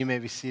You may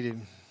be seated.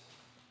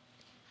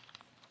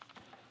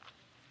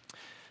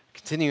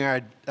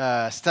 Continuing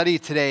our study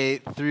today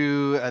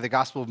through the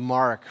Gospel of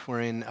Mark.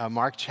 We're in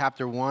Mark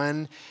chapter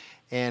 1,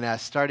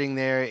 and starting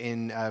there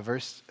in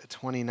verse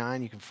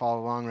 29, you can follow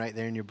along right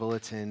there in your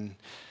bulletin.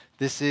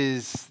 This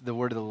is the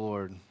word of the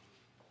Lord.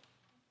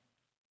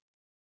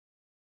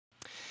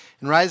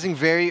 And rising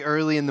very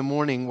early in the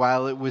morning,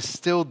 while it was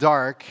still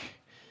dark,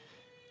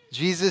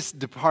 Jesus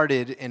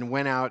departed and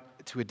went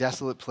out to a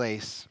desolate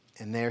place,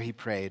 and there he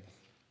prayed.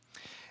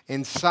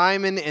 And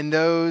Simon and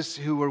those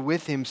who were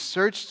with him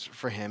searched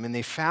for him, and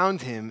they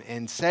found him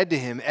and said to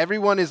him,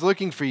 "Everyone is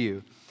looking for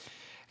you."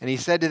 And he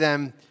said to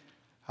them,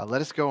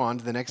 "Let us go on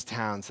to the next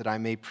towns, that I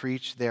may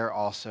preach there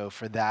also,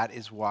 for that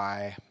is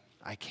why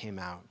I came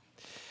out."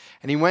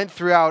 And he went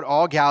throughout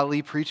all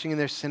Galilee, preaching in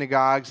their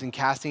synagogues and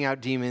casting out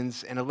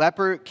demons. And a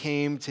leper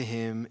came to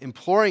him,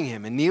 imploring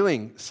him, and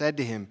kneeling said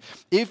to him,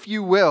 "If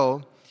you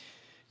will,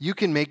 you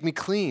can make me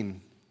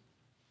clean."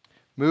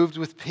 Moved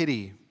with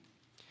pity,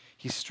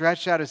 he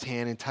stretched out his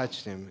hand and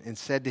touched him and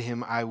said to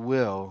him, "I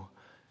will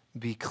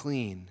be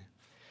clean."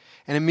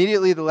 And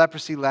immediately the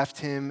leprosy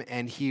left him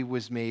and he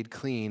was made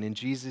clean. And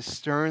Jesus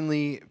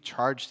sternly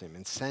charged him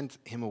and sent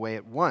him away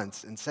at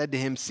once and said to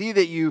him, "See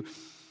that you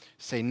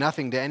say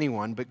nothing to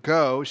anyone, but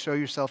go, show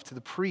yourself to the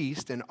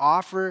priest and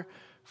offer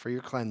for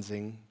your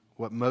cleansing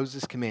what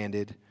Moses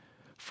commanded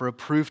for a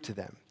proof to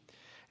them."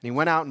 And he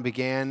went out and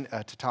began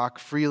to talk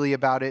freely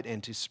about it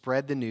and to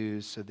spread the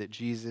news, so that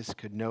Jesus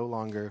could no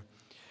longer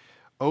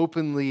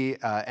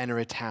openly enter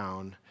a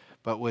town,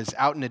 but was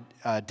out in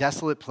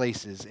desolate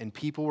places, and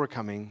people were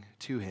coming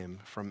to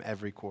him from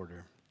every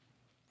quarter.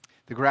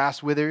 The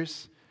grass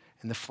withers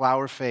and the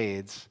flower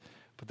fades,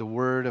 but the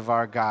word of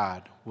our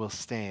God will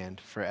stand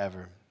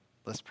forever.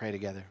 Let's pray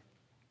together.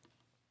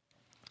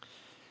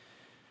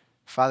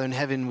 Father in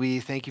heaven, we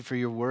thank you for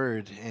your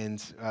word,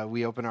 and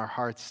we open our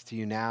hearts to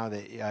you now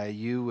that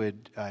you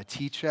would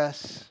teach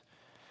us,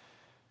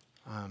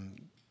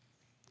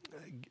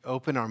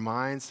 open our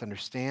minds to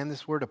understand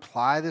this word,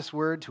 apply this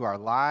word to our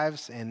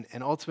lives, and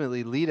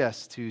ultimately lead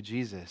us to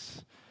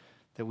Jesus,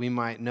 that we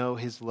might know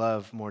his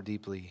love more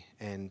deeply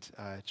and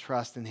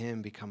trust in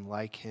him, become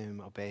like him,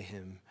 obey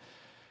him.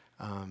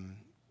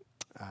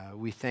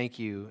 We thank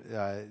you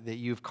that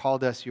you've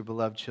called us your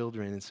beloved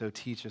children, and so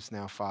teach us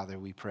now, Father,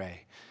 we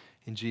pray.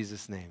 In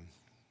Jesus' name,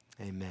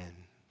 amen.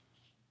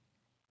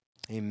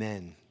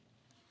 Amen.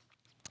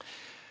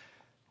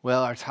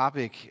 Well, our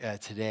topic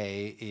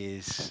today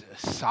is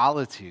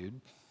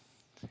solitude,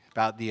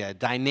 about the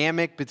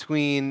dynamic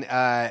between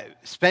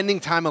spending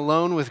time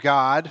alone with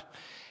God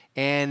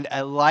and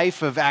a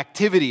life of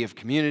activity, of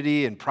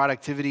community and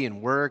productivity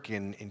and work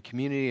and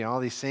community and all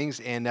these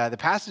things. And the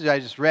passage I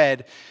just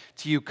read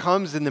to you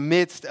comes in the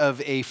midst of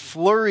a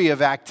flurry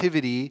of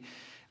activity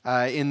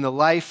in the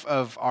life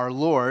of our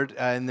Lord.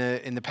 In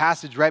the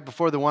passage right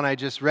before the one I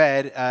just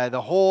read,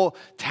 the whole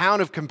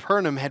town of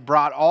Capernaum had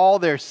brought all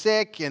their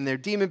sick and their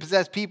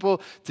demon-possessed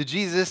people to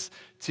Jesus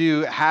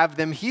to have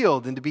them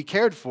healed and to be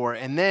cared for.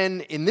 And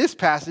then in this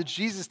passage,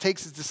 Jesus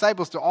takes his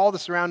disciples to all the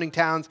surrounding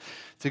towns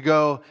to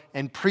go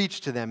and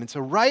preach to them. And so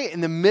right in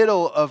the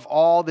middle of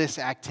all this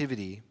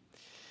activity,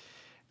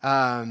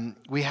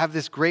 we have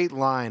this great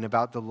line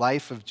about the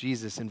life of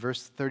Jesus. In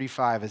verse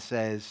 35, it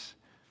says,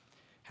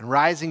 "And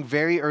rising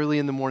very early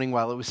in the morning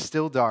while it was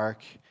still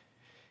dark,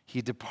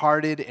 he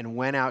departed and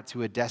went out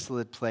to a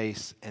desolate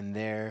place, and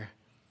there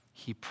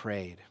he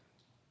prayed."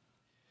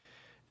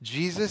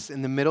 Jesus,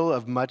 in the middle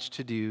of much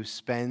to do,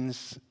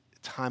 spends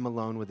time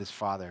alone with his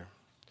Father,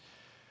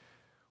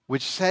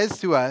 which says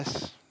to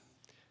us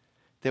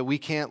that we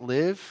can't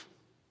live,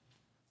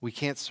 we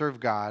can't serve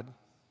God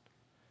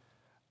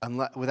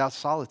without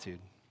solitude.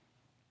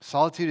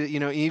 Solitude,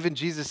 even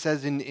Jesus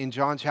says in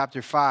John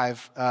chapter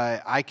 5,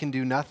 I can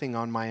do nothing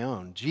on my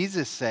own.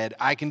 Jesus said,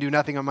 I can do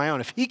nothing on my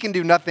own. If he can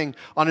do nothing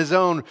on his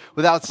own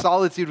without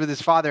solitude with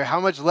his Father, how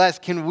much less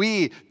can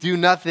we do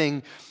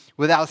nothing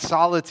without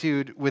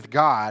solitude with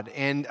God?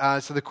 And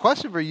so the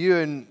question for you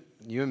and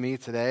me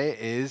today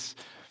is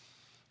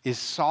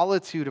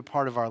solitude a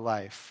part of our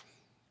life?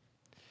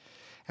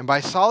 And by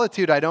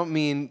solitude, I don't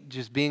mean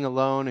just being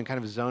alone and kind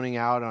of zoning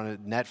out on a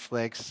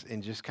Netflix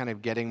and just kind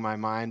of getting my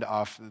mind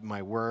off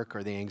my work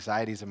or the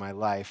anxieties of my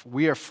life.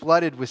 We are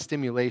flooded with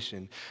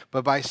stimulation.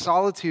 But by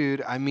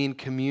solitude, I mean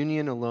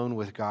communion alone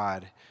with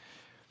God.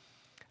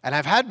 And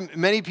I've had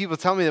many people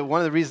tell me that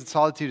one of the reasons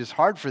solitude is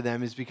hard for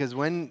them is because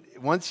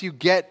once you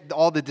get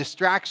all the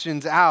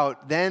distractions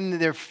out, then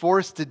they're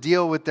forced to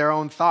deal with their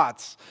own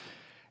thoughts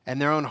and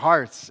their own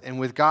hearts and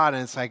with God.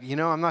 And it's like,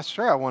 I'm not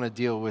sure I want to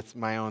deal with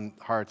my own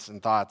hearts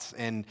and thoughts.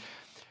 And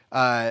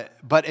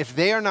but if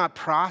they are not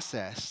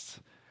processed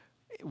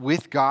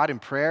with God in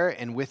prayer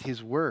and with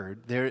his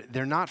word,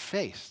 they're not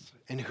faced.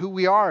 And who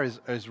we are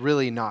is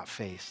really not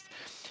faced.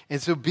 And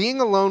so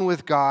being alone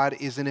with God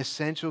is an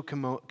essential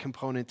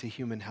component to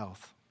human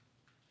health.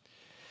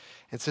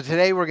 And so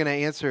today we're going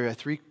to answer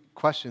 3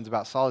 questions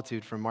about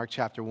solitude from Mark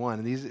chapter 1.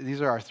 And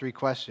these are our 3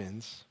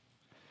 questions.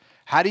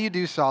 How do you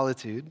do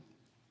solitude?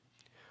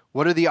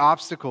 What are the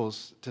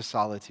obstacles to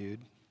solitude?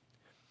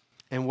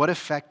 And what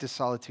effect does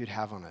solitude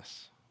have on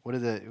us?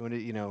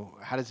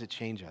 How does it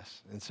change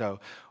us? And so,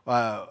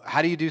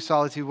 how do you do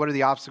solitude? What are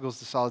the obstacles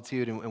to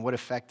solitude, and what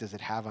effect does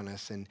it have on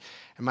us? And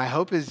my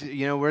hope is,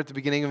 we're at the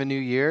beginning of a new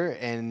year,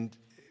 and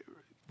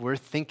we're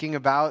thinking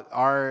about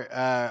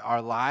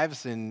our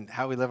lives and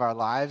how we live our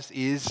lives.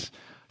 Is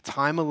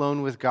time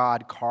alone with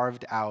God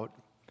carved out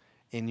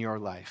in your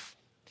life?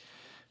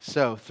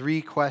 So,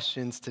 3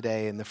 questions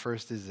today, and the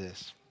first is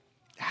this: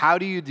 how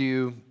do you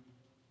do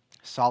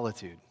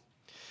solitude?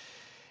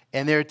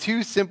 And there are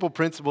 2 simple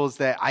principles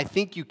that I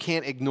think you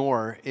can't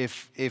ignore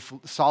if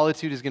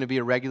solitude is going to be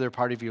a regular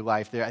part of your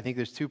life. I think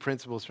there's 2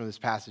 principles from this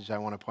passage I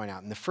want to point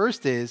out. And the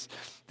first is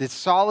that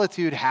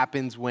solitude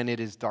happens when it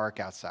is dark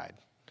outside.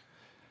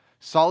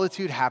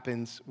 Solitude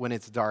happens when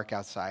it's dark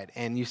outside.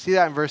 And you see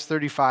that in verse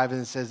 35,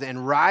 and it says,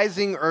 "And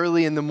rising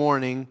early in the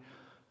morning,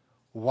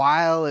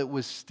 while it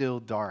was still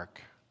dark."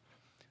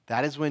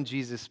 That is when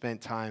Jesus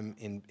spent time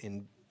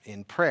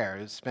in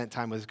prayer, spent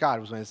time with God.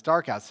 It was when it's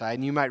dark outside.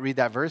 And you might read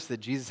that verse that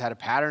Jesus had a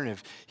pattern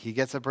of he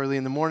gets up early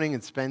in the morning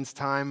and spends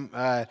time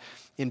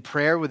in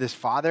prayer with his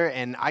Father.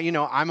 And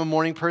I'm a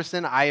morning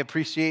person. I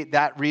appreciate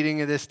that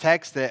reading of this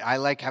text, that I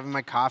like having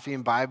my coffee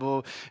and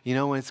Bible,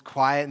 when it's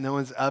quiet and no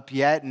one's up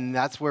yet. And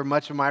that's where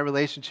much of my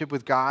relationship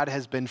with God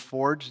has been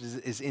forged,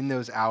 is in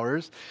those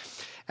hours.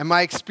 And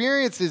my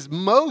experience is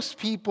most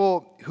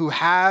people who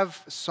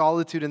have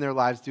solitude in their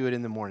lives do it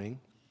in the morning.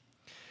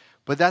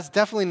 But that's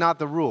definitely not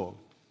the rule.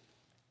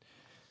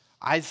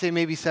 I'd say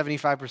maybe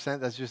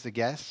 75%, that's just a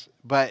guess.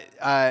 But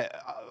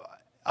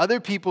other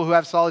people who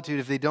have solitude,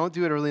 if they don't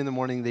do it early in the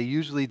morning, they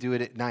usually do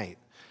it at night.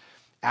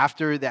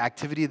 After the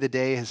activity of the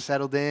day has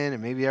settled in,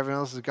 and maybe everyone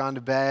else has gone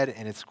to bed,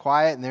 and it's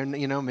quiet, and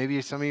they're,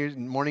 maybe some of you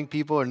morning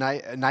people or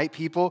night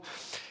people.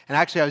 And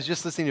actually, I was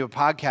just listening to a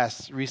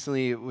podcast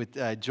recently with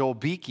Joel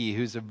Beeke,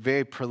 who's a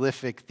very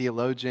prolific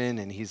theologian,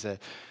 and he's a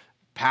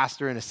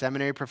pastor and a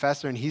seminary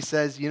professor, and he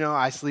says,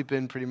 I sleep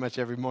in pretty much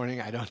every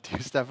morning. I don't do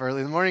stuff early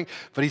in the morning,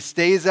 but he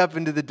stays up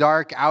into the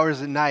dark hours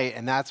at night,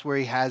 and that's where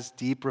he has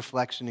deep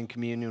reflection and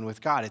communion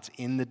with God. It's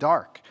in the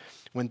dark,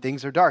 when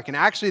things are dark. And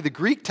actually, the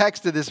Greek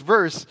text of this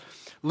verse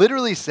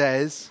literally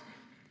says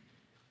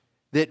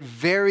that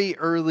very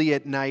early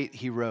at night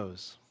he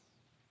rose.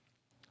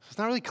 So it's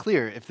not really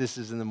clear if this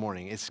is in the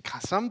morning. It's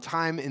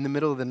sometime in the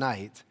middle of the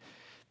night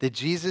that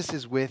Jesus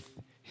is with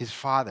his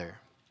Father.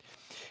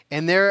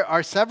 And there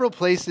are several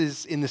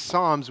places in the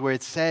Psalms where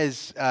it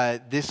says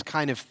this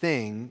kind of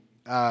thing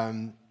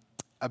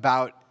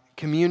about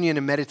communion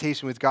and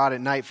meditation with God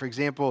at night. For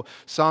example,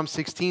 Psalm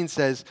 16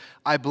 says,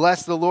 "I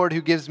bless the Lord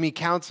who gives me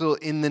counsel.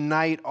 In the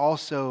night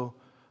also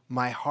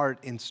my heart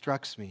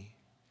instructs me."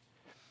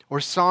 Or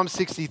Psalm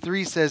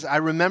 63 says, "I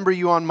remember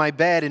you on my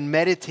bed and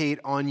meditate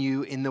on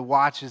you in the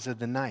watches of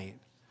the night."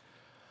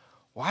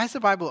 Why is the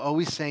Bible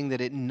always saying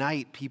that at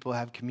night people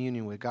have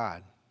communion with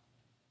God?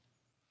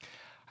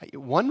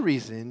 One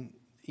reason,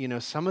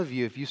 some of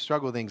you, if you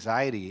struggle with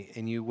anxiety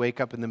and you wake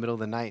up in the middle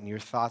of the night and your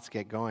thoughts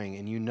get going,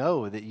 and you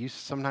know that you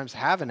sometimes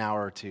have an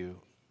hour or two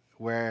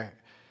where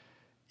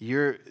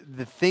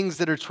the things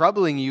that are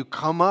troubling you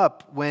come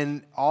up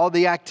when all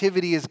the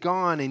activity is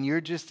gone and you're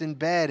just in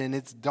bed and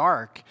it's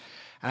dark.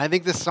 And I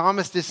think the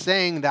psalmist is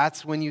saying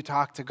that's when you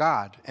talk to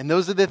God. And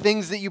those are the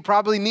things that you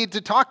probably need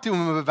to talk to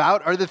him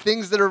about, are the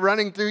things that are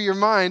running through your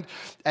mind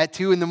at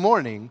 2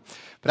 a.m.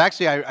 But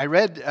actually, I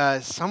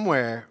read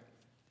somewhere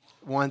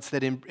once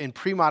that in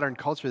pre-modern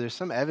culture, there's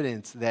some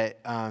evidence that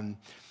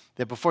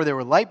before there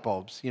were light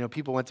bulbs,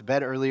 people went to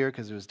bed earlier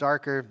because it was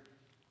darker,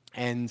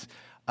 and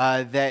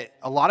that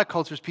a lot of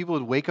cultures, people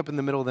would wake up in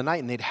the middle of the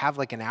night and they'd have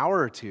like an hour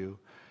or two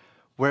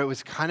where it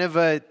was kind of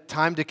a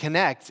time to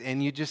connect,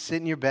 and you'd just sit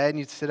in your bed and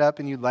you'd sit up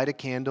and you'd light a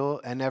candle,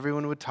 and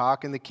everyone would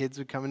talk, and the kids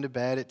would come into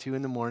bed at 2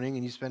 a.m,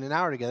 and you spend an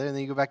hour together, and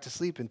then you go back to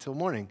sleep until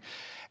morning.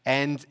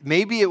 And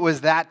maybe it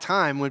was that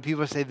time when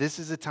people say, this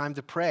is a time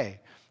to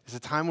pray. It's a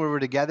time where we're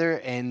together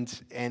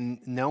and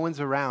no one's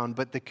around.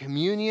 But the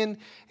communion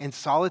and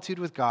solitude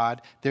with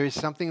God, there is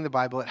something in the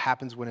Bible that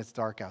happens when it's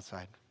dark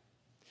outside.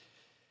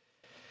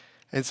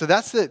 And so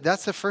that's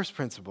the first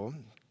principle.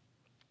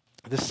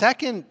 The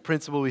second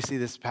principle we see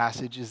in this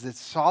passage is that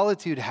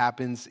solitude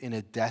happens in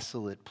a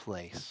desolate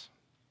place.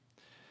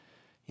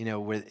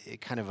 Where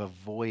kind of a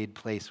void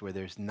place where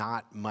there's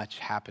not much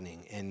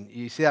happening. And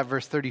you see that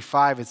verse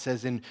 35, it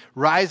says, "In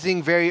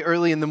rising very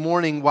early in the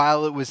morning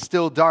while it was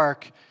still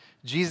dark,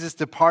 Jesus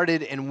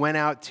departed and went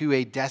out to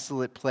a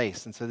desolate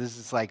place." And so this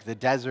is like the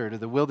desert or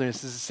the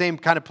wilderness. This is the same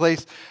kind of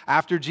place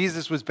after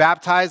Jesus was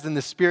baptized and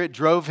the Spirit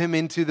drove him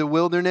into the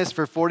wilderness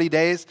for 40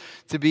 days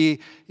to be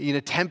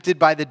tempted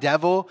by the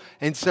devil.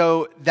 And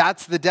so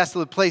that's the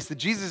desolate place that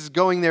Jesus is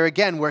going there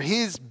again, where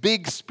his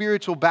big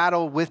spiritual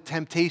battle with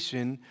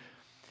temptation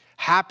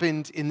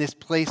happened in this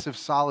place of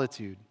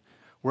solitude,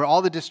 where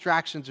all the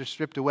distractions are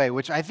stripped away,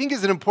 which I think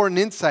is an important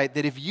insight,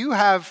 that if you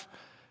have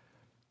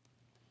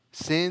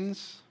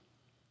sins,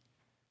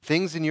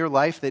 things in your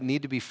life that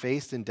need to be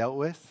faced and dealt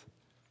with,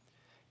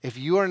 if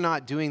you are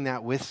not doing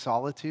that with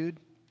solitude,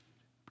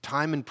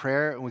 time in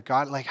prayer and with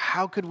God, like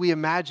how could we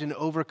imagine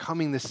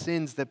overcoming the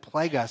sins that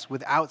plague us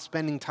without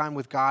spending time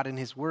with God and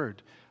His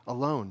Word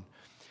alone?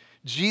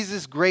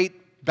 Jesus' great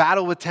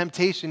battle with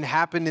temptation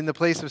happened in the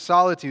place of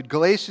solitude.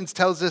 Galatians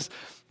tells us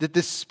that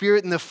the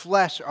spirit and the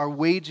flesh are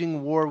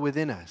waging war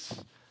within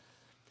us.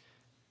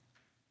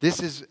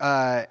 This is,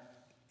 and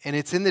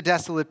it's in the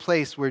desolate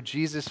place where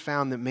Jesus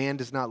found that man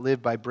does not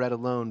live by bread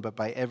alone, but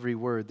by every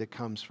word that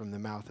comes from the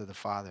mouth of the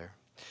Father.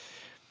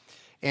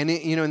 And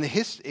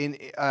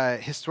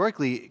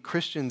historically,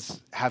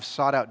 Christians have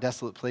sought out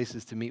desolate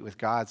places to meet with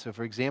God. So,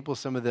 for example,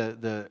 some of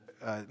the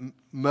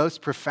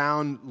most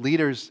profound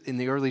leaders in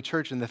the early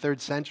church in the 3rd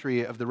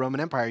century of the Roman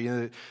Empire,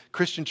 the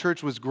Christian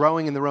church was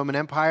growing in the Roman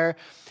Empire,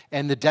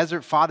 and the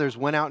desert fathers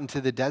went out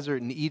into the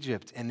desert in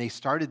Egypt, and they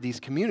started these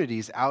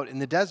communities out in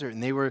the desert,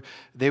 and they were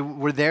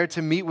there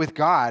to meet with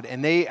God,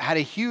 and they had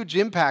a huge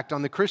impact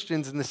on the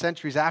Christians in the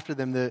centuries after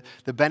them.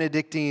 The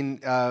Benedictine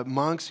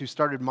monks who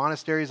started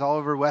monasteries all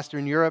over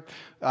Western Europe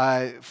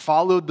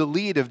followed the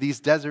lead of these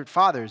desert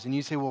fathers. And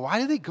you say, well, why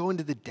do they go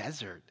into the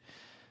desert?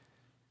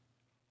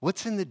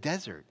 What's in the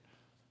desert?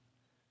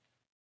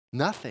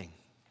 Nothing.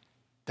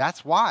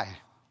 That's why.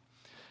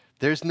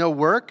 There's no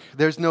work,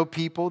 there's no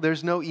people,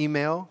 there's no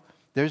email,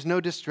 there's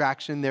no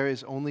distraction, there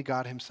is only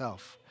God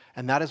Himself.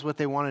 And that is what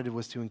they wanted,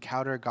 was to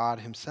encounter God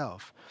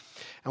Himself.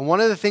 And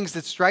one of the things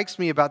that strikes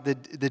me about the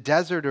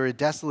desert or a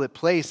desolate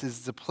place is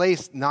it's a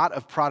place not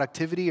of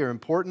productivity or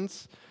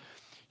importance.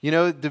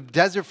 The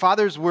desert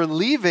fathers were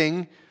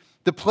leaving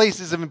the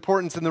places of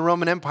importance in the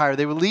Roman Empire.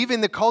 They were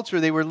leaving the culture,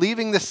 they were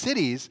leaving the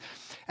cities.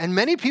 And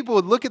many people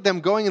would look at them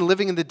going and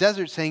living in the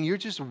desert saying, you're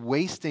just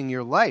wasting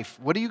your life.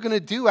 What are you going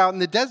to do out in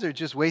the desert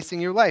just wasting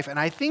your life? And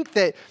I think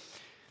that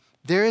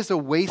there is a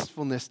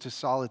wastefulness to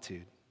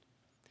solitude.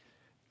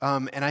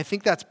 And I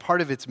think that's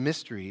part of its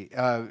mystery.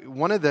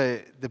 One of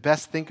the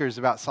best thinkers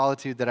about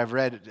solitude that I've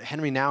read,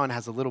 Henry Nouwen,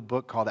 has a little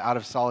book called Out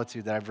of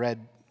Solitude that I've read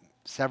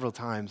several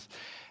times.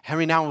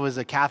 Henry Nouwen was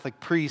a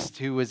Catholic priest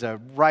who was a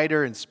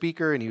writer and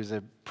speaker, and he was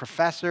a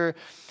professor.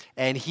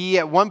 And he,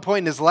 at one point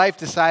in his life,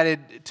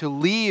 decided to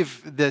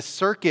leave the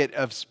circuit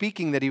of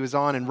speaking that he was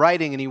on and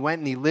writing, and he went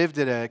and he lived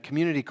at a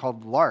community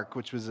called Lark,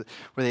 which was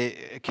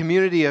a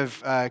community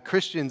of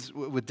Christians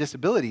with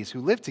disabilities who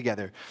lived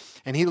together.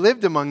 And he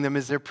lived among them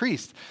as their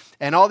priest.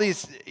 And all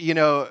these,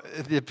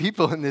 the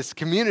people in this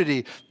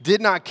community did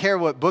not care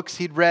what books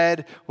he'd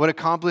read, what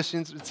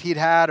accomplishments he'd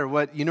had, or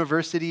what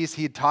universities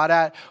he'd taught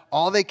at.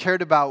 All they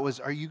cared about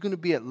was, are you going to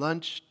be at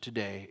lunch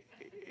today?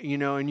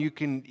 And you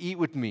can eat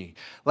with me.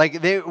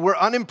 Like, they were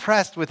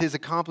unimpressed with his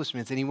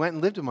accomplishments, and he went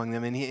and lived among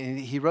them, and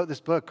he wrote this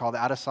book called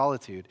Out of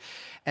Solitude.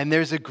 And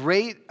there's a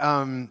great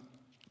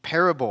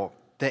parable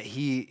that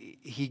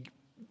he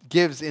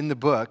gives in the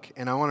book,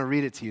 and I want to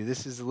read it to you.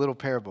 This is a little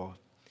parable.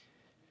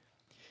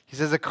 He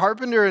says, a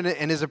carpenter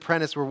and his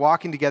apprentice were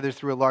walking together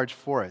through a large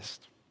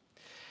forest.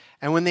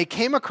 And when they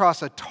came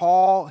across a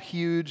tall,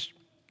 huge,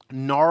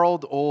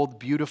 gnarled, old,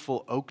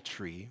 beautiful oak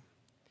tree,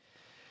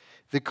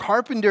 the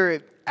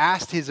carpenter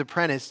asked his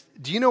apprentice,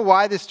 do you know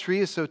why this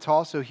tree is so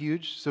tall, so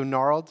huge, so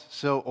gnarled,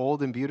 so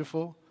old and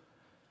beautiful?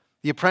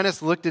 The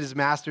apprentice looked at his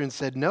master and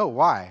said, no,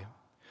 why?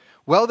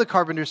 Well, the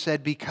carpenter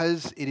said,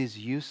 because it is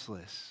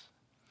useless.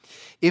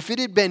 If it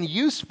had been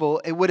useful,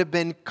 it would have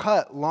been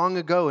cut long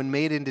ago and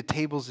made into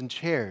tables and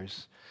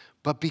chairs.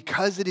 But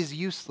because it is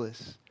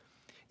useless,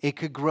 it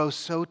could grow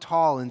so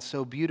tall and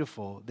so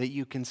beautiful that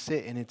you can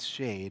sit in its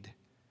shade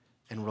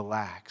and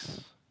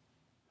relax.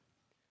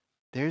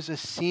 There's a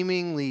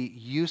seemingly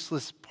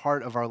useless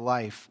part of our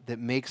life that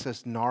makes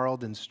us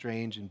gnarled and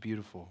strange and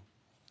beautiful.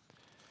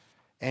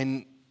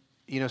 And,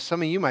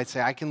 some of you might say,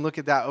 I can look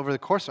at that over the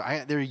course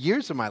of, there are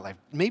years of my life,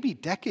 maybe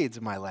decades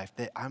of my life,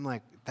 that I'm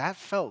like, that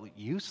felt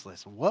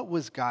useless. What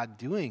was God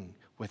doing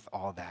with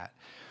all that?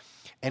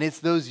 And it's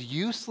those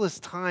useless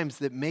times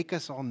that make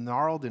us all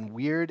gnarled and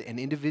weird and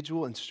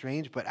individual and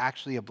strange, but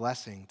actually a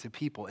blessing to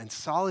people. And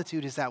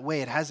solitude is that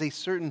way. It has a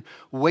certain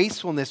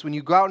wastefulness when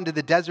you go out into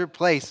the desert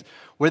place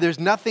where there's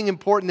nothing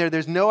important there,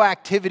 there's no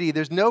activity,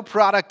 there's no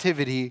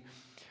productivity.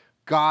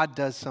 God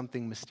does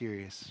something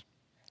mysterious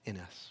in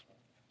us.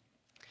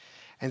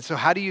 And so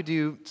how do you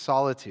do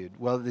solitude?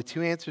 Well, the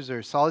two answers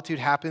are solitude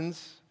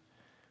happens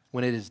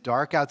when it is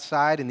dark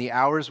outside in the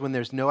hours when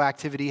there's no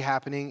activity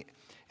happening.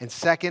 And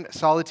second,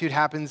 solitude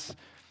happens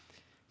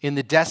in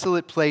the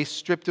desolate place,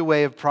 stripped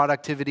away of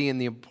productivity and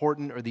the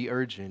important or the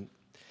urgent.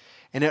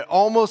 And it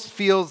almost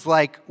feels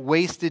like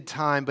wasted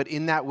time, but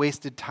in that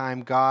wasted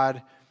time,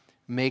 God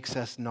makes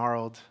us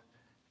gnarled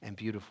and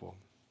beautiful.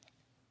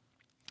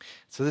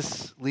 So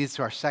this leads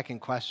to our second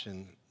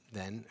question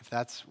then. If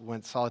that's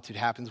when solitude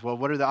happens, well,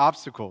 what are the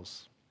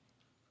obstacles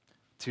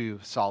to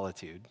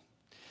solitude?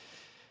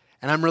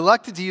 And I'm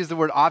reluctant to use the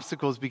word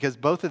obstacles because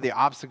both of the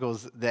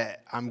obstacles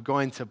that I'm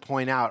going to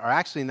point out are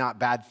actually not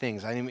bad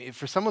things. I mean,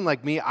 for someone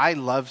like me, I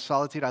love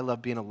solitude. I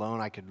love being alone.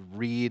 I could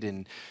read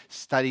and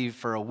study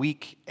for a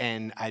week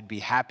and I'd be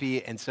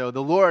happy. And so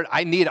the Lord,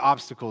 I need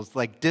obstacles,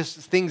 like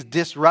things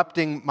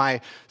disrupting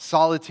my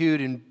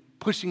solitude and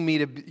pushing me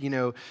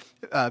to,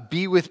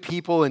 be with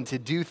people and to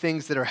do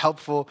things that are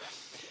helpful.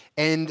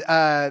 And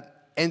so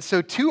there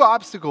are two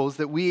obstacles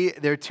that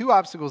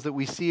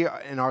we see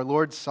in our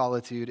Lord's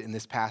solitude in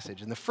this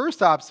passage. And the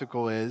first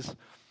obstacle is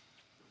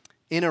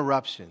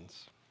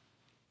interruptions.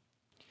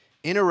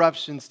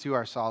 Interruptions to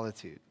our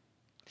solitude.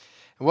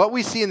 And what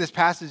we see in this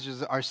passage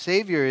is our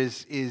Savior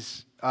is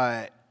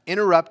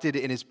interrupted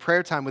in his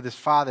prayer time with his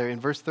Father. In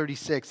verse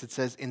 36, it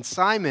says, "And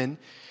Simon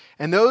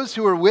and those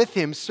who were with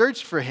him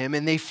searched for him,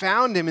 and they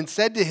found him and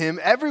said to him,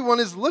 'Everyone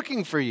is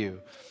looking for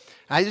you.'"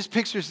 And I just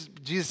picture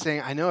Jesus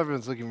saying, "I know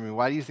everyone's looking for me.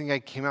 Why do you think I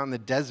came out in the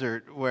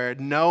desert where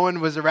no one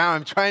was around?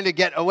 I'm trying to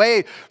get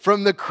away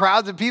from the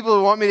crowds of people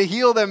who want me to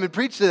heal them and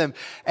preach to them."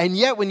 And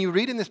yet, when you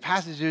read in this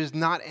passage, there's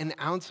not an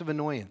ounce of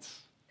annoyance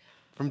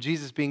from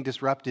Jesus being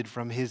disrupted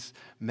from his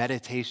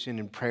meditation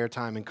and prayer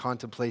time and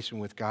contemplation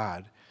with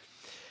God.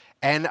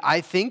 And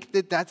I think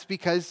that that's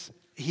because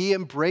he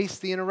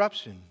embraced the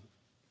interruption.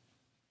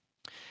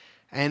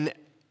 And,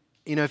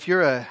 if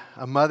you're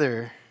a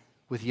mother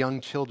with young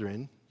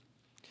children,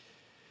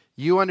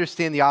 you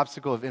understand the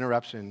obstacle of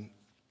interruption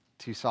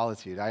to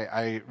solitude.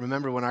 I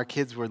remember when our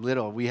kids were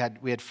little, we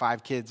had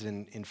 5 kids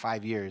in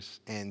 5 years,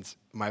 and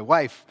my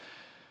wife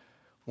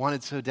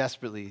wanted so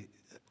desperately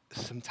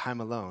some time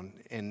alone,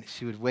 and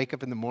she would wake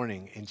up in the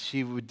morning and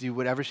she would do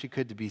whatever she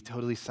could to be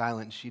totally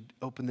silent. She'd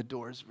open the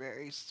doors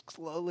very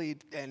slowly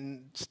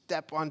and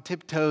step on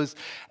tiptoes,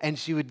 and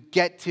she would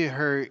get to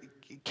her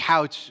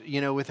couch,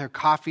 with her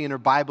coffee and her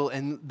Bible,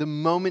 and the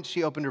moment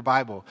she opened her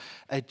Bible,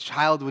 a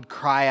child would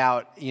cry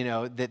out,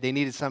 that they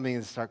needed something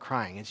and start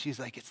crying. And she's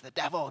like, "It's the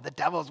devil. The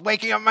devil's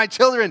waking up my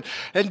children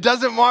and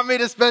doesn't want me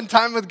to spend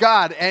time with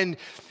God." And,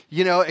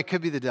 it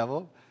could be the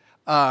devil.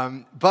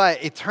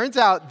 But it turns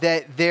out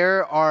that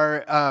there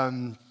are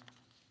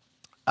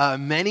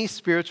many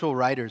spiritual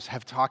writers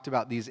have talked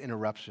about these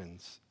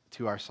interruptions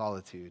to our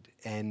solitude.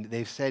 And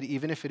they've said,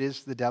 even if it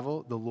is the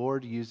devil, the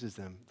Lord uses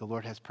them. The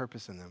Lord has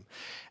purpose in them.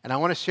 And I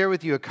want to share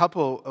with you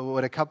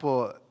what a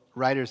couple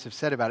writers have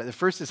said about it. The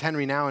first is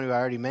Henry Nouwen, who I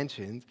already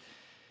mentioned.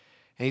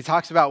 And he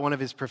talks about one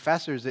of his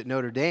professors at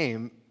Notre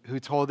Dame who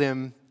told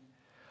him,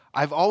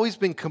 "I've always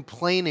been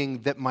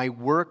complaining that my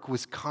work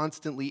was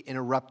constantly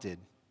interrupted."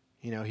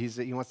 He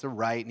wants to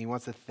write and he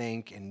wants to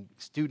think, and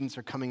students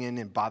are coming in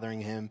and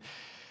bothering him.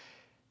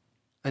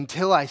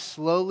 "Until I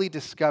slowly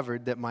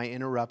discovered that my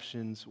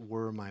interruptions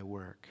were my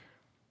work."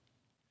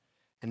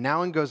 And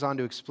Nouwen goes on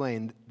to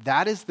explain,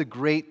 that is the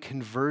great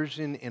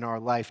conversion in our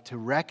life, to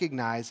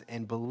recognize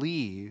and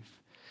believe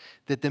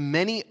that the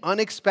many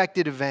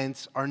unexpected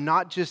events are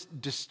not just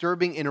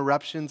disturbing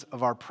interruptions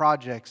of our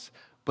projects,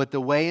 but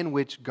the way in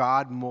which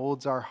God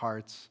molds our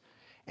hearts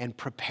and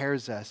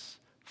prepares us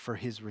for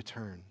his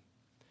return.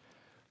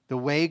 The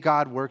way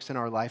God works in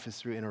our life is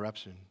through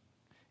interruption.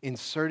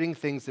 Inserting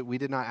things that we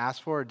did not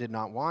ask for or did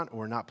not want or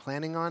were not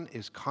planning on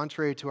is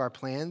contrary to our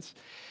plans.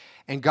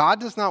 And God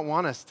does not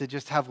want us to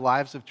just have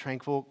lives of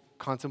tranquil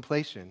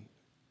contemplation.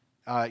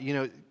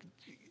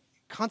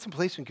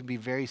 Contemplation can be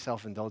very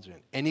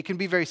self-indulgent, and it can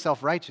be very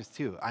self-righteous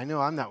too. I know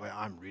I'm not,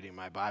 I'm reading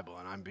my Bible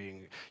and I'm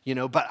being,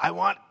 but I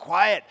want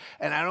quiet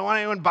and I don't want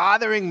anyone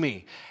bothering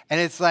me. And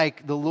it's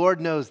like the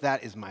Lord knows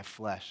that is my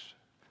flesh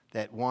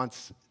that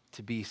wants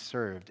to be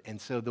served.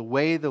 And so the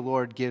way the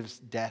Lord gives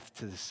death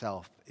to the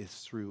self is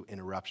through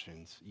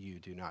interruptions. You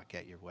do not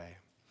get your way.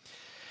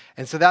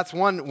 And so that's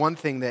one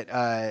thing that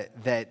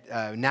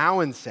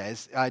Nouwen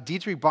says.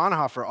 Dietrich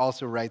Bonhoeffer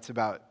also writes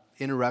about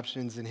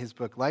interruptions in his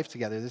book, Life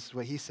Together. This is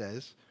what he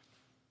says.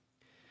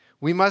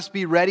 "We must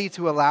be ready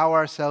to allow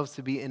ourselves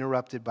to be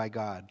interrupted by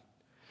God.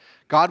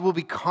 God will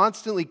be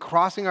constantly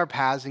crossing our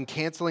paths and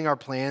canceling our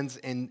plans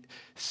and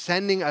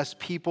sending us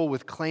people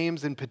with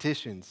claims and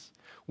petitions.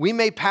 We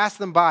may pass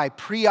them by,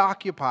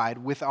 preoccupied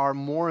with our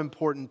more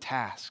important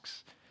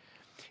tasks.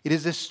 It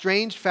is a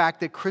strange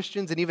fact that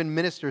Christians and even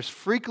ministers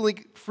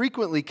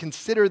frequently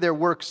consider their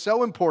work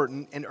so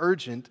important and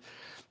urgent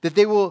that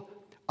they will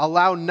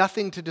allow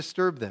nothing to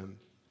disturb them.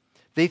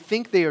 They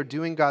think they are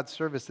doing God's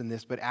service in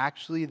this, but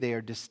actually they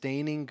are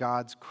disdaining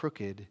God's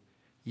crooked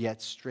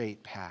yet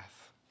straight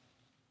path."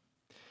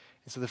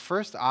 And so the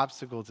first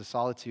obstacle to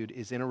solitude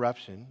is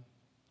interruption.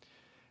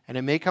 And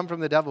it may come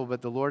from the devil,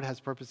 but the Lord has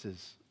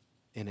purposes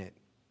in it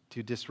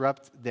to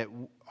disrupt that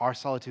our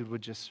solitude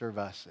would just serve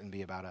us and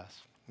be about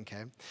us.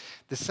 Okay?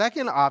 The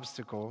second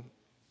obstacle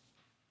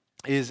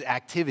is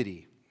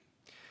activity.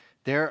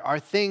 There are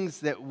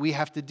things that we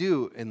have to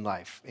do in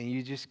life, and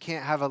you just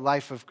can't have a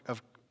life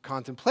of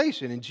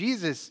contemplation. And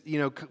Jesus,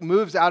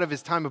 moves out of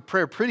his time of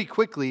prayer pretty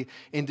quickly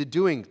into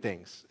doing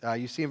things.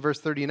 You see in verse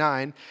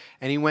 39,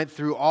 "And he went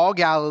through all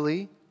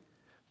Galilee,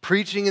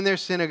 preaching in their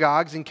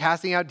synagogues and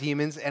casting out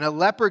demons, and a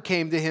leper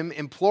came to him,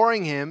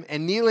 imploring him,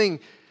 and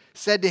kneeling,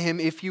 said to him,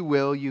 'If you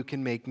will, you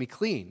can make me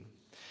clean.'"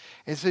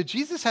 And so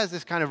Jesus has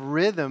this kind of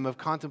rhythm of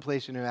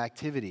contemplation and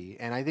activity.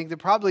 And I think that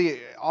probably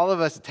all of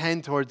us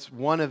tend towards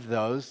one of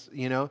those.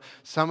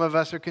 Some of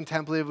us are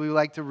contemplative. We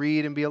like to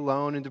read and be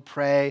alone and to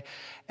pray.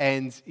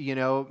 And,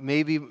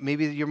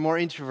 maybe you're more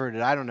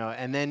introverted. I don't know.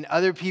 And then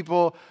other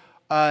people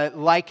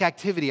like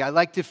activity. I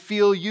like to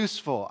feel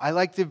useful. I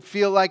like to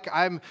feel like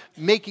I'm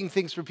making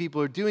things for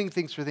people or doing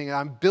things for things.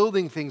 I'm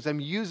building things. I'm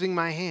using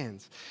my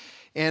hands.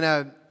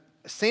 And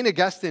St.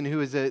 Augustine,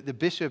 who is the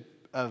bishop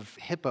of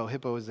Hippo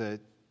is a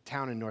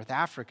town in North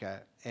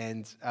Africa,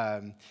 and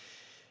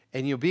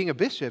being a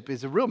bishop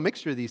is a real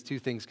mixture of these two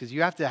things, because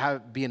you have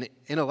to be an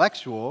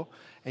intellectual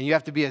and you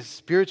have to be a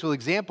spiritual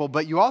example,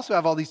 but you also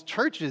have all these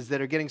churches that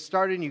are getting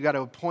started, and you got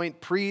to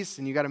appoint priests,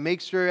 and you got to make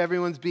sure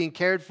everyone's being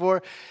cared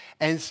for.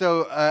 And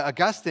so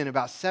Augustine,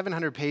 about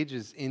 700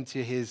 pages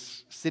into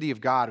his City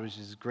of God, which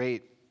is a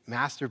great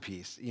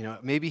masterpiece,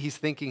 maybe he's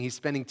thinking he's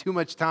spending too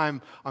much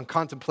time on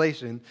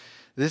contemplation.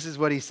 This is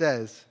what he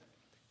says: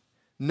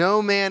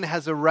 "No man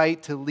has a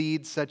right to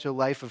lead such a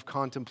life of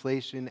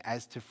contemplation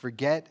as to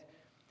forget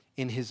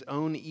in his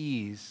own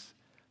ease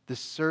the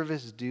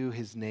service due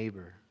his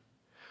neighbor.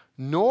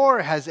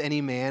 Nor has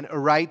any man a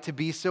right to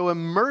be so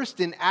immersed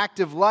in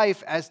active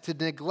life as to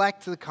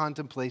neglect the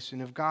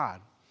contemplation of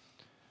God."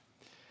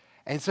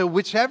 And so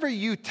whichever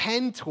you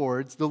tend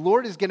towards, the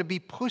Lord is going to be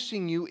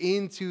pushing you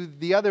into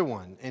the other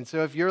one. And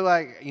so if you're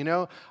like,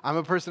 I'm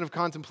a person of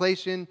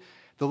contemplation,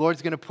 the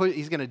Lord's going to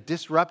He's going to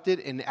disrupt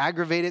it and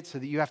aggravate it so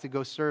that you have to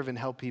go serve and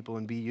help people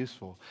and be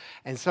useful.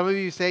 And some of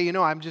you say,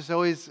 I'm just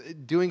always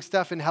doing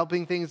stuff and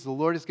helping things. The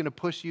Lord is going to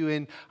push you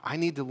in. I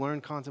need to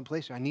learn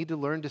contemplation. I need to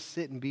learn to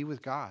sit and be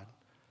with God.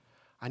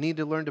 I need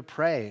to learn to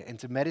pray and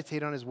to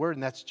meditate on His Word.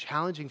 And that's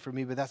challenging for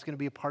me, but that's going to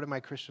be a part of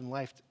my Christian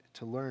life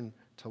to learn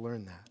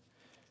that.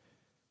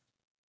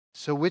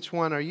 So which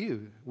one are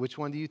you? Which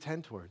one do you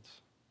tend towards?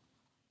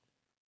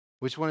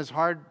 Which one is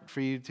hard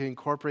for you to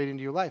incorporate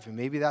into your life? And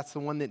maybe that's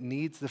the one that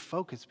needs the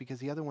focus because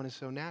the other one is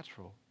so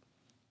natural.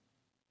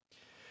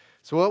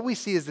 So what we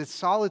see is that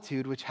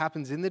solitude, which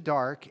happens in the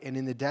dark and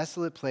in the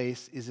desolate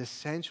place, is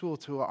essential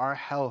to our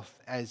health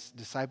as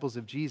disciples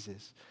of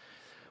Jesus.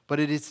 But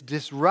it is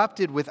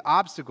disrupted with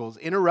obstacles,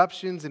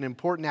 interruptions, and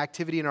important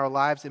activity in our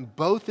lives, and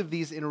both of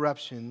these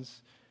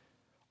interruptions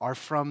are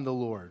from the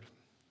Lord.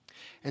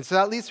 And so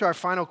that leads to our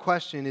final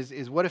question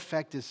is what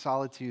effect does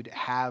solitude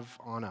have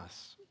on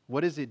us?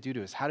 What does it do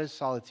to us? How does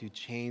solitude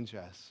change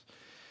us?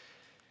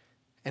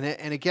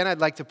 And again, I'd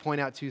like to point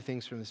out two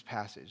things from this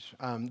passage.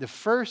 The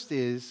first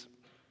is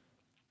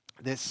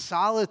that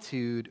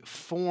solitude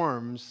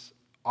forms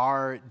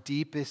our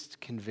deepest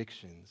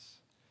convictions.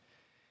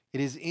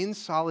 It is in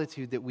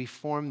solitude that we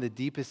form the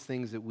deepest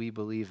things that we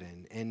believe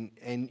in.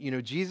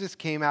 And Jesus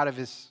came out of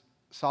his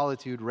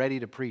solitude ready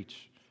to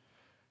preach.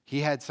 He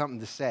had something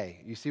to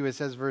say. You see what it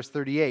says, verse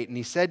 38. "And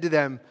he said to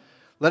them,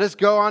 'Let us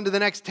go on to the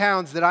next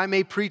towns, that I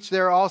may preach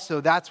there also.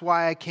 That's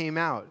why I came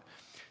out.'"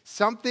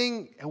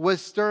 Something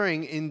was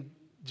stirring in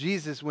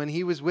Jesus when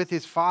he was with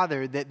his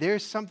Father, that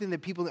there's something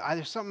that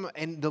there's something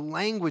in the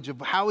language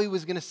of how he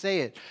was going to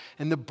say it,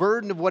 and the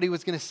burden of what he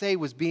was going to say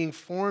was being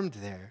formed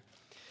there.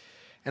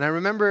 And I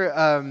remember,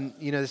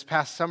 this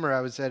past summer,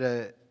 I was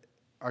at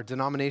our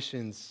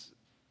denomination's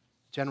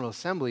General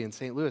Assembly in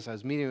St. Louis. I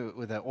was meeting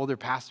with an older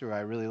pastor who I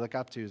really look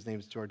up to. His name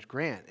is George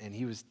Grant, and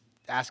he was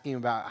asking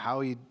about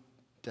how he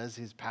does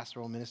his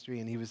pastoral ministry,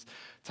 and he was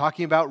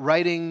talking about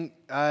writing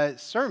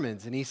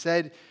sermons. And he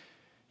said,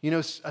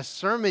 a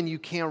sermon you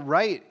can't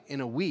write in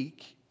a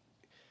week.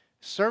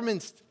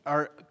 Sermons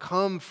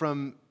come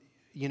from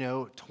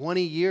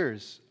 20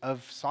 years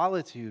of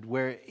solitude,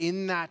 where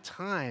in that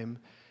time,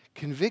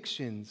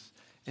 convictions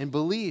and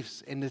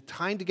beliefs and the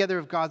tying together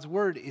of God's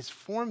Word is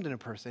formed in a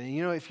person.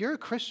 And if you're a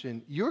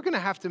Christian, you're going to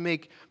have to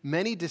make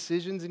many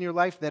decisions in your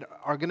life that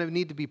are going to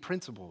need to be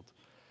principled.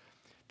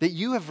 That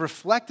you have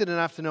reflected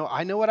enough to know,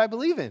 I know what I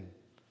believe in.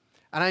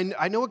 And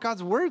I know what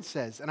God's Word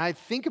says. And I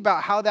think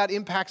about how that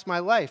impacts my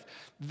life.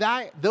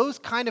 Those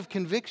kind of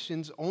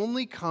convictions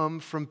only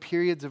come from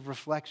periods of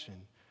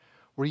reflection,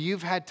 where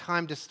you've had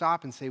time to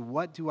stop and say,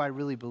 what do I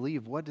really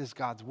believe? What does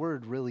God's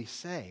Word really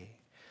say?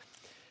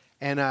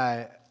 And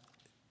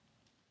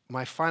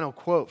my final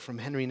quote from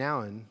Henry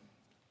Nouwen,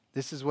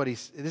 this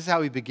is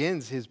how he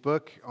begins his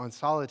book on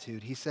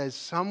solitude. He says,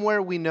 "Somewhere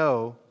we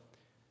know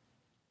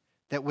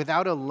that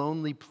without a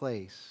lonely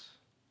place,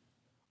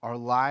 our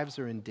lives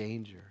are in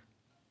danger.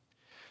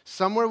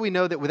 Somewhere we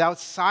know that without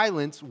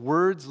silence,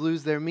 words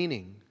lose their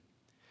meaning.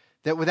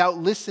 That without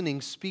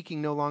listening,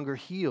 speaking no longer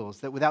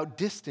heals. That without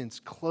distance,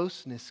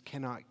 closeness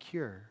cannot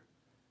cure.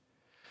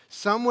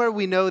 Somewhere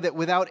we know that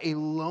without a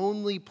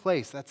lonely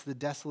place," that's the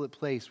desolate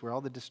place where all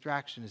the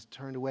distraction is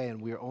turned away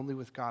and we are only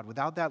with God.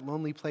 "Without that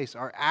lonely place,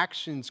 our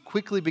actions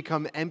quickly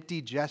become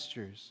empty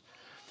gestures.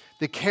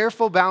 The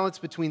careful balance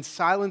between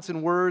silence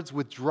and words,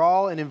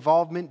 withdrawal and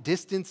involvement,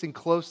 distance and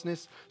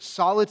closeness,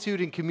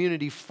 solitude and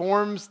community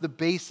forms the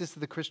basis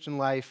of the Christian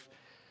life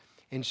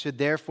and should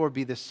therefore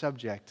be the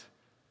subject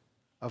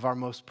of our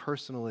most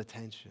personal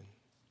attention."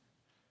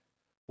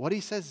 What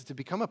he says is to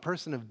become a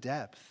person of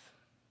depth.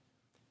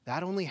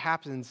 That only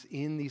happens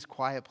in these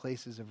quiet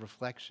places of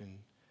reflection,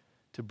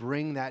 to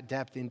bring that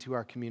depth into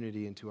our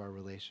community, into our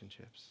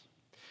relationships.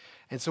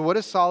 And so what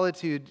does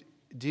solitude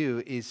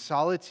do? Is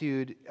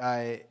solitude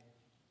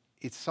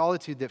it's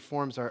solitude that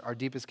forms our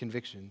deepest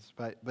convictions.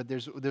 But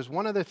there's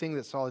one other thing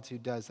that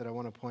solitude does that I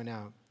want to point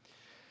out,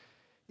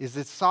 is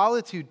that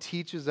solitude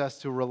teaches us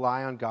to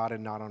rely on God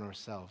and not on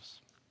ourselves.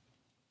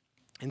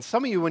 And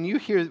some of you, when you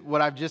hear what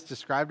I've just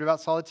described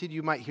about solitude,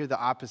 you might hear the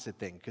opposite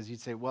thing, because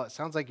you'd say, well, it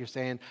sounds like you're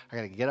saying, I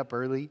got to get up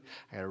early,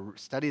 I got to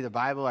study the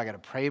Bible, I got to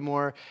pray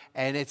more,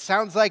 and it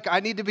sounds like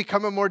I need to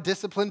become a more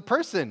disciplined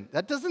person.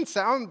 That doesn't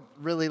sound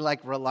really like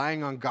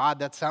relying on God.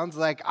 That sounds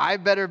like I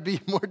better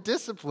be more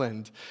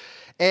disciplined.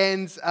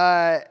 And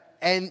I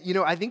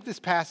think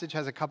this passage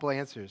has a couple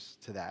answers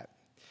to that.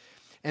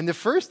 And the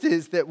first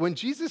is that when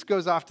Jesus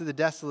goes off to the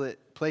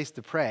desolate place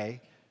to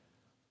pray,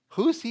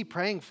 who's he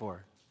praying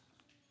for?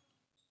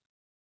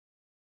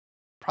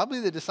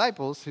 Probably the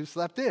disciples who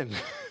slept in.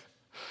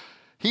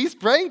 He's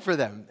praying for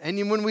them.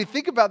 And when we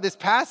think about this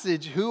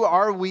passage, who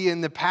are we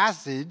in the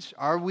passage?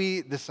 Are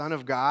we the Son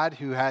of God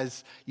who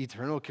has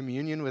eternal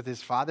communion with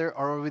his Father?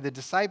 Or are we the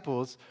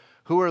disciples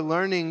who are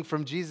learning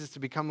from Jesus to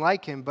become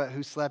like him, but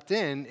who slept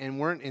in and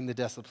weren't in the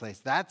desolate place?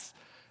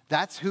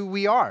 That's who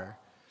we are.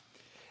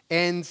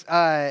 And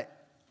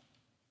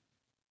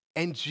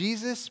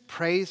Jesus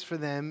prays for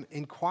them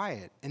in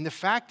quiet. And the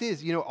fact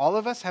is, all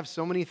of us have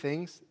so many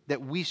things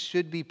that we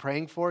should be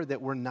praying for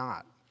that we're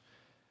not.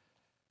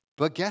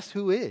 But guess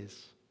who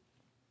is?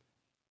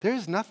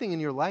 There's nothing in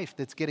your life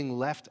that's getting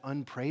left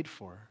unprayed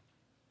for.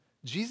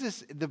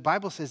 Jesus, the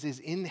Bible says, is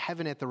in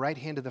heaven at the right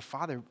hand of the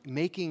Father,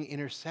 making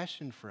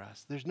intercession for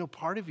us. There's no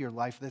part of your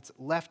life that's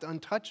left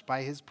untouched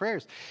by his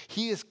prayers.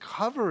 He is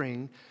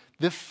covering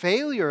the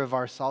failure of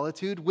our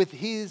solitude with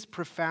his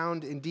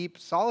profound and deep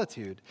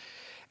solitude.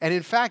 And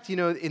in fact,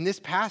 in this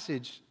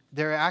passage,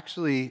 there are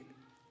actually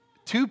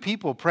two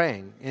people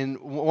praying.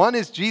 And one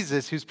is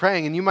Jesus who's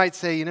praying. And you might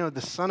say,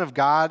 the Son of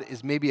God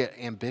is maybe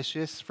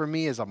ambitious for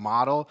me as a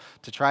model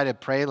to try to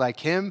pray like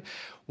him.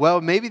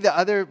 Well, maybe the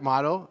other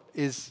model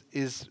is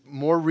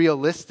more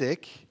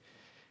realistic.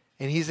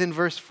 And he's in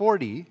verse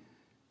 40.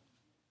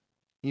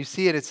 You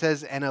see it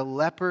says, and a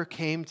leper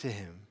came to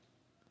him,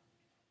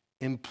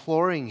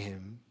 imploring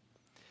him,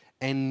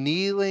 and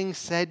kneeling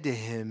said to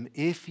him,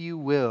 if you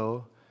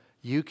will,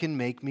 you can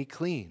make me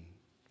clean.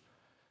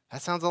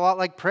 That sounds a lot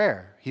like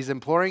prayer. He's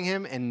imploring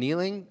him and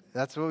kneeling.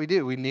 That's what we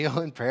do. We kneel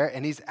in prayer,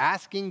 and he's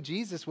asking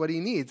Jesus what he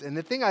needs. And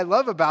the thing I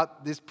love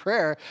about this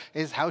prayer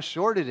is how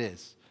short it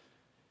is.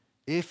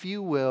 If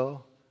you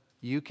will,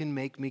 you can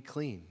make me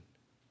clean.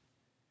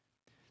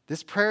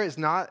 This prayer is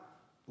not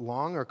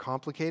long or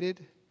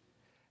complicated,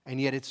 and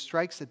yet it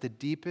strikes at the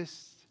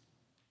deepest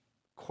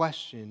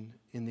question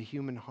in the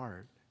human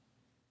heart.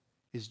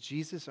 Is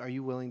Jesus, are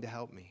you willing to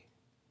help me?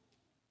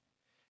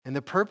 And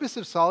the purpose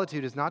of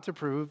solitude is not to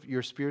prove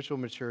your spiritual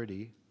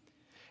maturity.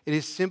 It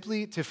is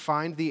simply to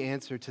find the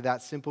answer to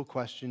that simple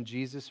question,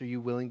 Jesus, are you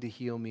willing to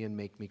heal me and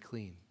make me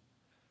clean?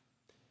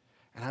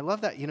 And I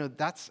love that,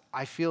 that's,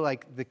 I feel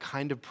like the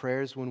kind of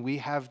prayers when we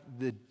have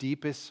the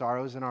deepest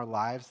sorrows in our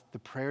lives, the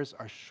prayers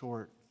are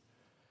short.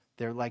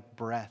 They're like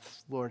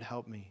breaths. Lord,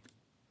 help me.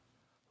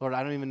 Lord,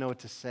 I don't even know what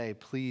to say.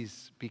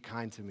 Please be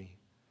kind to me.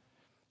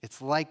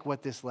 It's like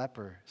what this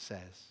leper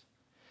says.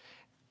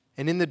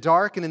 And in the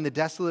dark and in the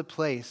desolate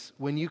place,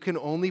 when you can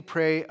only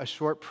pray a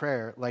short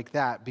prayer like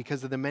that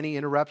because of the many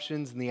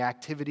interruptions and the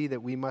activity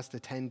that we must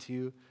attend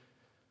to,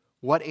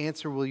 what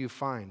answer will you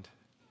find?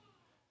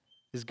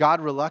 Is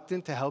God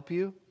reluctant to help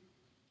you?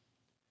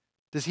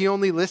 Does he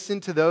only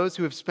listen to those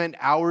who have spent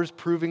hours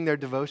proving their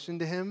devotion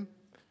to him?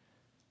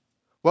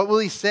 What will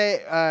he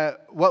say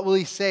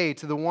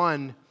to the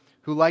one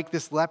who, like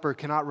this leper,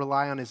 cannot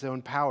rely on his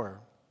own power?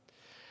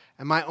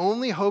 And my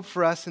only hope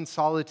for us in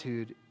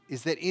solitude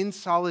is that in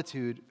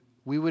solitude,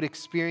 we would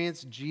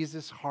experience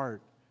Jesus'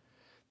 heart,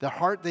 the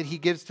heart that he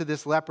gives to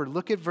this leper.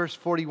 Look at verse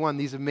 41,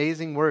 these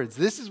amazing words.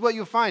 This is what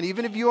you'll find.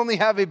 Even if you only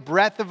have a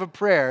breath of a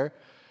prayer,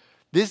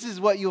 this is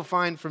what you'll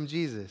find from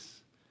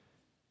Jesus.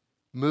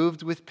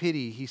 Moved with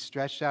pity, he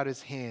stretched out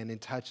his hand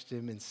and touched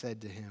him and said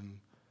to him,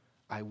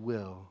 I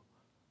will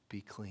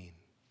be clean.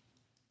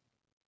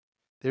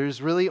 There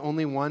is really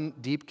only one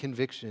deep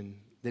conviction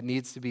that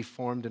needs to be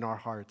formed in our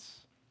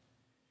hearts.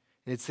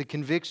 And it's the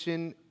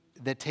conviction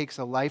that takes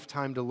a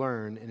lifetime to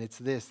learn, and it's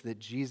this, that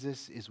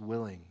Jesus is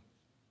willing.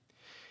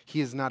 He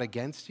is not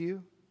against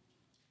you.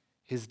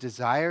 His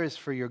desire is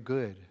for your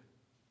good.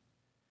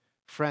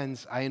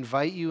 Friends, I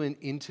invite you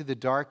into the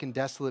dark and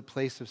desolate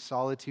place of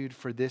solitude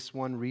for this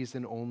one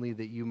reason only,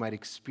 that you might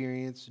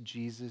experience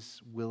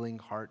Jesus' willing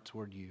heart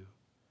toward you.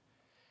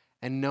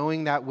 And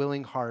knowing that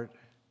willing heart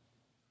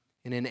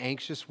in an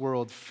anxious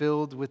world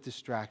filled with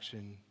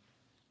distraction,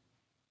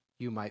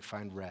 you might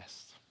find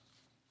rest.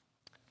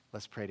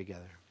 Let's pray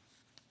together.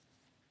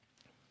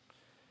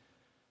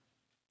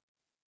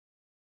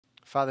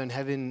 Father in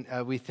heaven,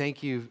 we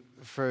thank you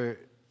for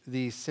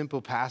these simple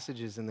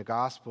passages in the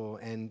gospel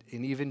and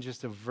in even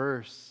just a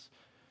verse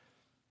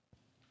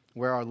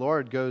where our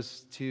Lord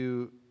goes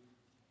to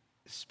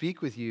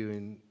speak with you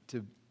and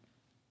to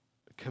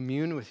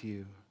commune with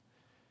you.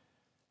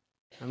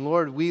 And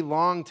Lord, we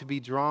long to be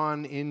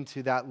drawn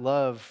into that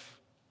love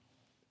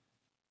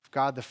of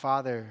God the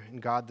Father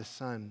and God the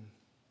Son.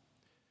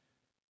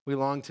 We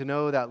long to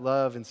know that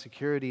love and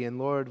security. And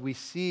Lord, we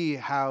see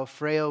how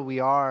frail we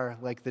are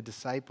like the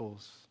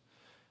disciples.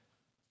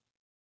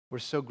 We're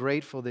so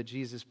grateful that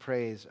Jesus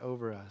prays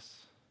over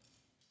us.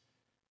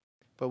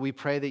 But we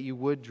pray that you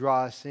would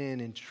draw us in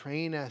and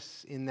train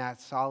us in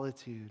that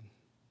solitude.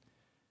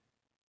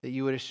 That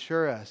you would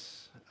assure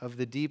us of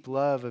the deep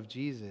love of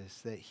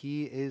Jesus, that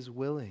he is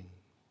willing.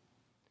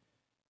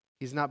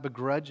 He's not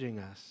begrudging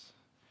us.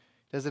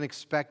 Doesn't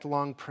expect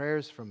long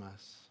prayers from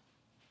us.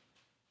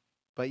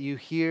 But you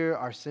hear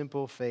our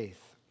simple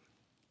faith.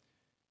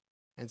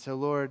 And so,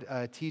 Lord,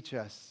 teach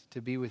us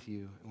to be with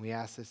you. And we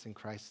ask this in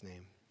Christ's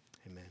name.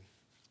 Amen.